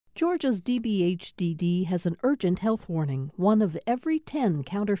Georgia's DBHDD has an urgent health warning. 1 of every 10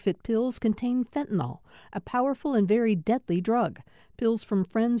 counterfeit pills contain fentanyl, a powerful and very deadly drug. Pills from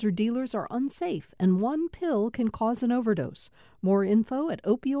friends or dealers are unsafe, and 1 pill can cause an overdose. More info at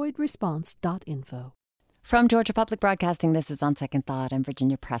opioidresponse.info. From Georgia Public Broadcasting, this is On Second Thought. I'm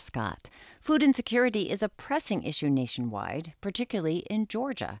Virginia Prescott. Food insecurity is a pressing issue nationwide, particularly in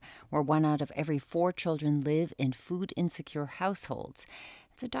Georgia, where 1 out of every 4 children live in food-insecure households.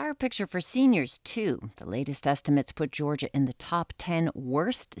 It's a dire picture for seniors, too. The latest estimates put Georgia in the top 10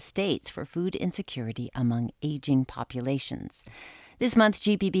 worst states for food insecurity among aging populations. This month,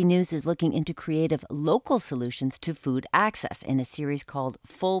 GPB News is looking into creative local solutions to food access in a series called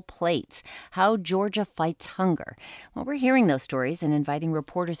Full Plates, How Georgia Fights Hunger. Well, we're hearing those stories and inviting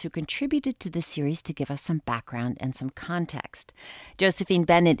reporters who contributed to the series to give us some background and some context. Josephine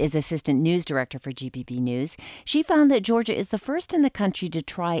Bennett is Assistant News Director for GPB News. She found that Georgia is the first in the country to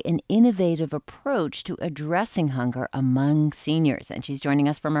try an innovative approach to addressing hunger among seniors. And she's joining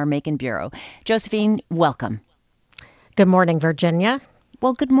us from our Macon Bureau. Josephine, welcome. Good morning, Virginia.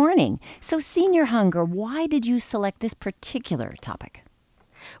 Well, good morning. So senior hunger, why did you select this particular topic?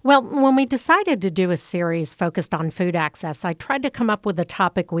 Well, when we decided to do a series focused on food access, I tried to come up with a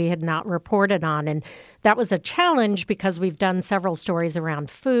topic we had not reported on, and that was a challenge because we've done several stories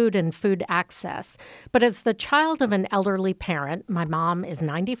around food and food access. But as the child of an elderly parent, my mom is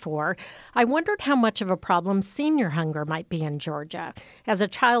 94, I wondered how much of a problem senior hunger might be in Georgia. As a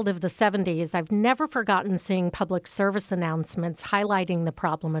child of the 70s, I've never forgotten seeing public service announcements highlighting the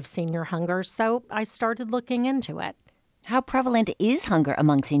problem of senior hunger, so I started looking into it. How prevalent is hunger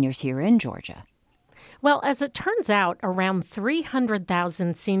among seniors here in Georgia? Well, as it turns out, around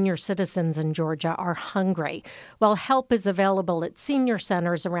 300,000 senior citizens in Georgia are hungry. While help is available at senior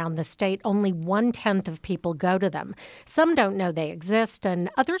centers around the state, only 1/10 of people go to them. Some don't know they exist, and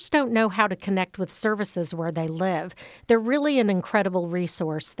others don't know how to connect with services where they live. They're really an incredible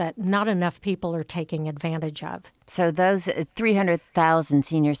resource that not enough people are taking advantage of. So those 300,000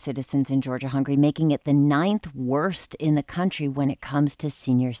 senior citizens in Georgia hungry, making it the 9th worst in the country when it comes to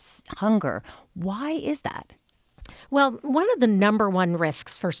senior hunger. Why is that? Well, one of the number one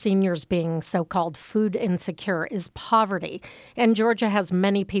risks for seniors being so-called food insecure is poverty, and Georgia has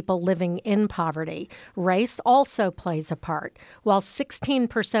many people living in poverty. Race also plays a part. While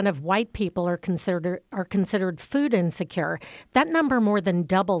 16% of white people are considered food insecure, that number more than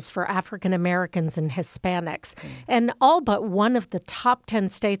doubles for African Americans and Hispanics. And all but 1 of the top 10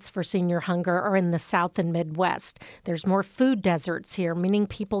 states for senior hunger are in the South and Midwest. There's more food deserts here, meaning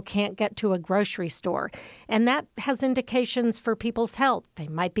people can't get to a grocery store, and that has indications for people's health. They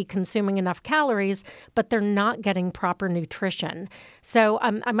might be consuming enough calories, but they're not getting proper nutrition. So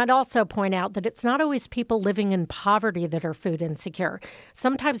I might also point out that it's not always people living in poverty that are food insecure.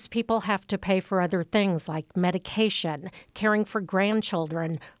 Sometimes people have to pay for other things like medication, caring for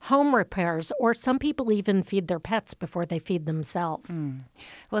grandchildren, home repairs, or some people even feed their pets before they feed themselves.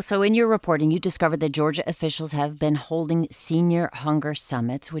 Well, so in your reporting, you discovered that Georgia officials have been holding senior hunger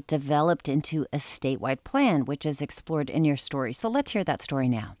summits, which developed into a statewide plan, which is explored in your story. So let's hear that story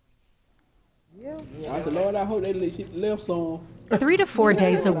now. I said, Lord, I hope they left some. 3 to 4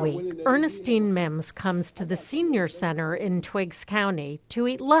 days a week, Ernestine Mims comes to the senior center in Twiggs County to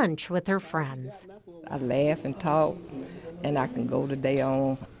eat lunch with her friends. I laugh and talk, and I can go the day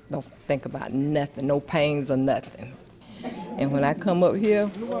on, don't think about nothing, no pains or nothing. And when I come up here,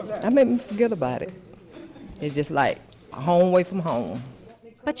 I make me forget about it. It's just like a home away from home.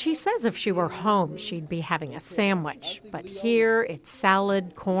 But she says if she were home, she'd be having a sandwich. But here, it's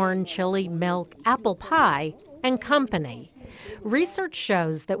salad, corn, chili, milk, apple pie, and company. Research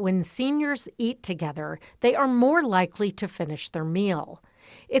shows that when seniors eat together, they are more likely to finish their meal.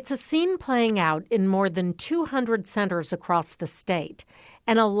 It's a scene playing out in more than 200 centers across the state,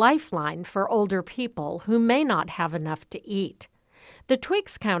 and a lifeline for older people who may not have enough to eat. The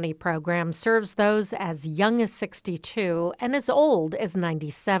Twiggs County program serves those as young as 62 and as old as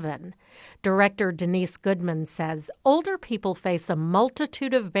 97. Director Denise Goodman says older people face a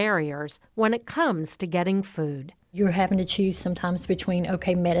multitude of barriers when it comes to getting food. You're having to choose sometimes between,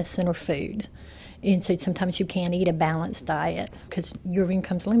 medicine or food. And so sometimes you can't eat a balanced diet because your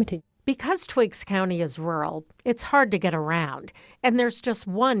income's limited. Because Twiggs County is rural, it's hard to get around, and there's just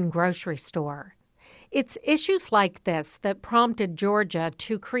one grocery store. It's issues like this that prompted Georgia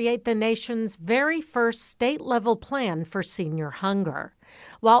to create the nation's very first state-level plan for senior hunger.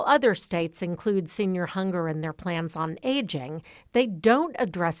 While other states include senior hunger in their plans on aging, they don't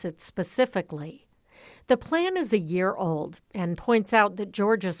address it specifically. The plan is a year old and points out that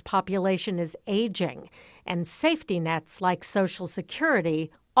Georgia's population is aging, and safety nets like Social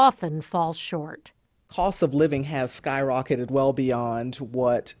Security often falls short. Cost of living has skyrocketed well beyond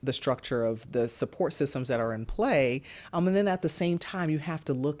what the structure of the support systems that are in play. And then at the same time, you have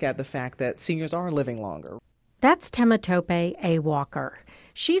to look at the fact that seniors are living longer. That's Temitope A. Walker.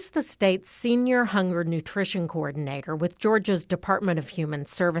 She's the state's senior hunger nutrition coordinator with Georgia's Department of Human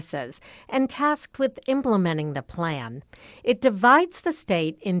Services and tasked with implementing the plan. It divides the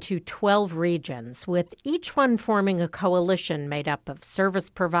state into 12 regions, with each one forming a coalition made up of service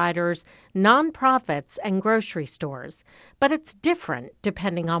providers, nonprofits, and grocery stores. But it's different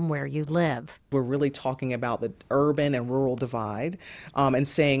depending on where you live. We're really talking about the urban and rural divide and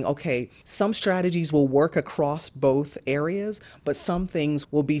saying, okay, some strategies will work across both areas, but some things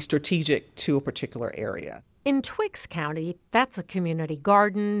will be strategic to a particular area. In Twiggs County, that's a community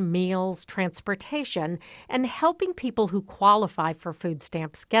garden, meals, transportation, and helping people who qualify for food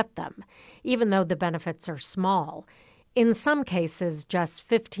stamps get them, even though the benefits are small. In some cases, just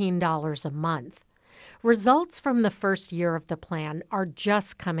 $15 a month. Results from the first year of the plan are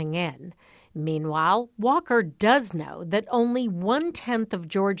just coming in. Meanwhile, Walker does know that only 1/10 of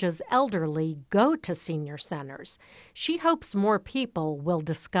Georgia's elderly go to senior centers. She hopes more people will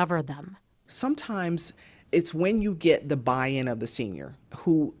discover them. Sometimes it's when you get the buy-in of the senior,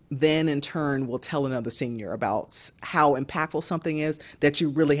 who then in turn will tell another senior about how impactful something is, that you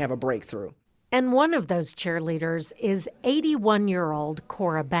really have a breakthrough. And one of those cheerleaders is 81-year-old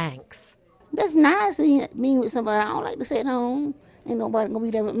Cora Banks. That's nice being with somebody. I don't like to sit at home. Ain't nobody gonna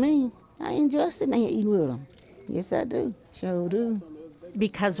be there with me. I enjoy sitting here eating with them. Yes, I do. Sure do.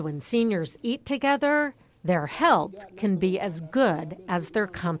 Because when seniors eat together, their health can be as good as their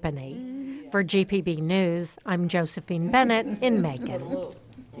company. For GPB News, I'm Josephine Bennett in Macon.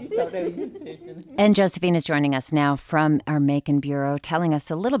 And Josephine is joining us now from our Macon Bureau, telling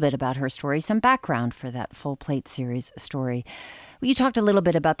us a little bit about her story, some background for that Full Plate series story. You talked a little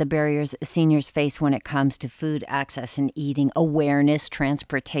bit about the barriers seniors face when it comes to food access and eating, awareness,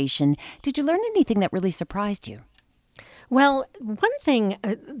 transportation. Did you learn anything that really surprised you? Well, one thing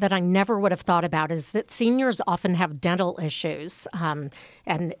that I never would have thought about is that seniors often have dental issues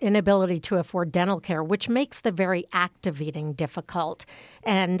and inability to afford dental care, which makes the very act of eating difficult.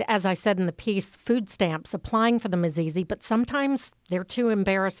 And as I said in the piece, food stamps, applying for them is easy, but sometimes they're too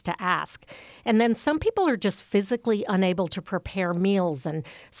embarrassed to ask. And then some people are just physically unable to prepare meals and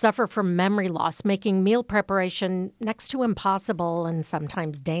suffer from memory loss, making meal preparation next to impossible and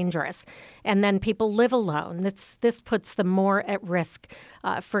sometimes dangerous. And then people live alone. This puts them more at risk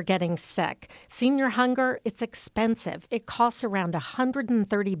for getting sick. Senior hunger, it's expensive. It costs around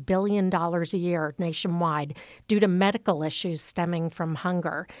 $130 billion a year nationwide due to medical issues stemming from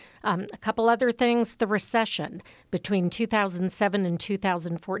hunger. A couple other things, the recession. Between 2007 and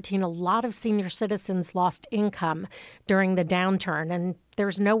 2014, a lot of senior citizens lost income during the downturn, and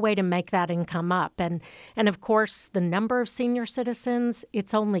there's no way to make that income up. And of course, the number of senior citizens,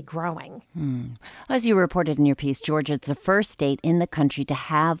 it's only growing. As you reported in your piece, Georgia is the first state in the country to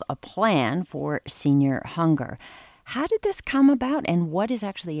have a plan for senior hunger. How did this come about, and what is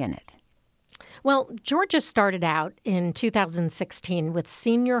actually in it? Well, Georgia started out in 2016 with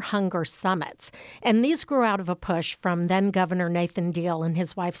senior hunger summits, and these grew out of a push from then-Governor Nathan Deal and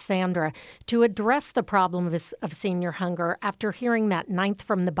his wife Sandra to address the problem of senior hunger after hearing that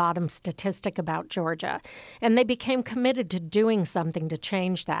ninth-from-the-bottom statistic about Georgia. And they became committed to doing something to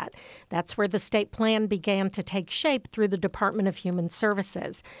change that. That's where the state plan began to take shape through the Department of Human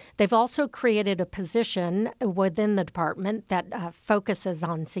Services. They've also created a position within the department that focuses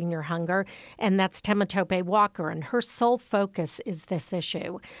on senior hunger, and that's Temitope Walker, and her sole focus is this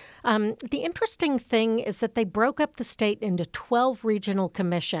issue. The interesting thing is that they broke up the state into 12 regional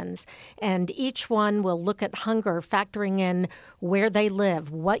commissions, and each one will look at hunger, factoring in where they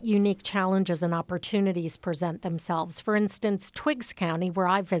live, what unique challenges and opportunities present themselves. For instance, Twiggs County, where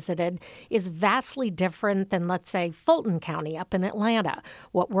I visited, is vastly different than, let's say, Fulton County up in Atlanta.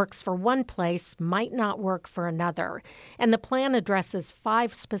 What works for one place might not work for another. And the plan addresses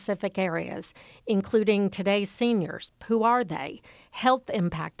 5 specific areas, including today's seniors. Who are they? Health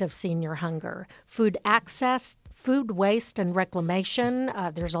impact of senior hunger, food access, food waste and reclamation,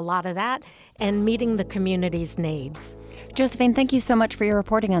 there's a lot of that, and meeting the community's needs. Josephine, thank you so much for your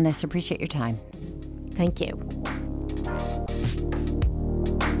reporting on this. Appreciate your time. Thank you.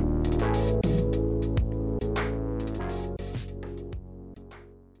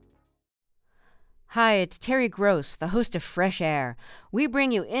 Hi, it's Terry Gross, the host of Fresh Air. We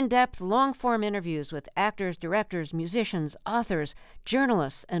bring you in-depth, long-form interviews with actors, directors, musicians, authors,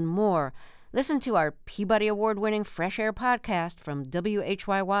 journalists, and more. Listen to our Peabody Award-winning Fresh Air podcast from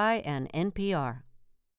WHYY and NPR.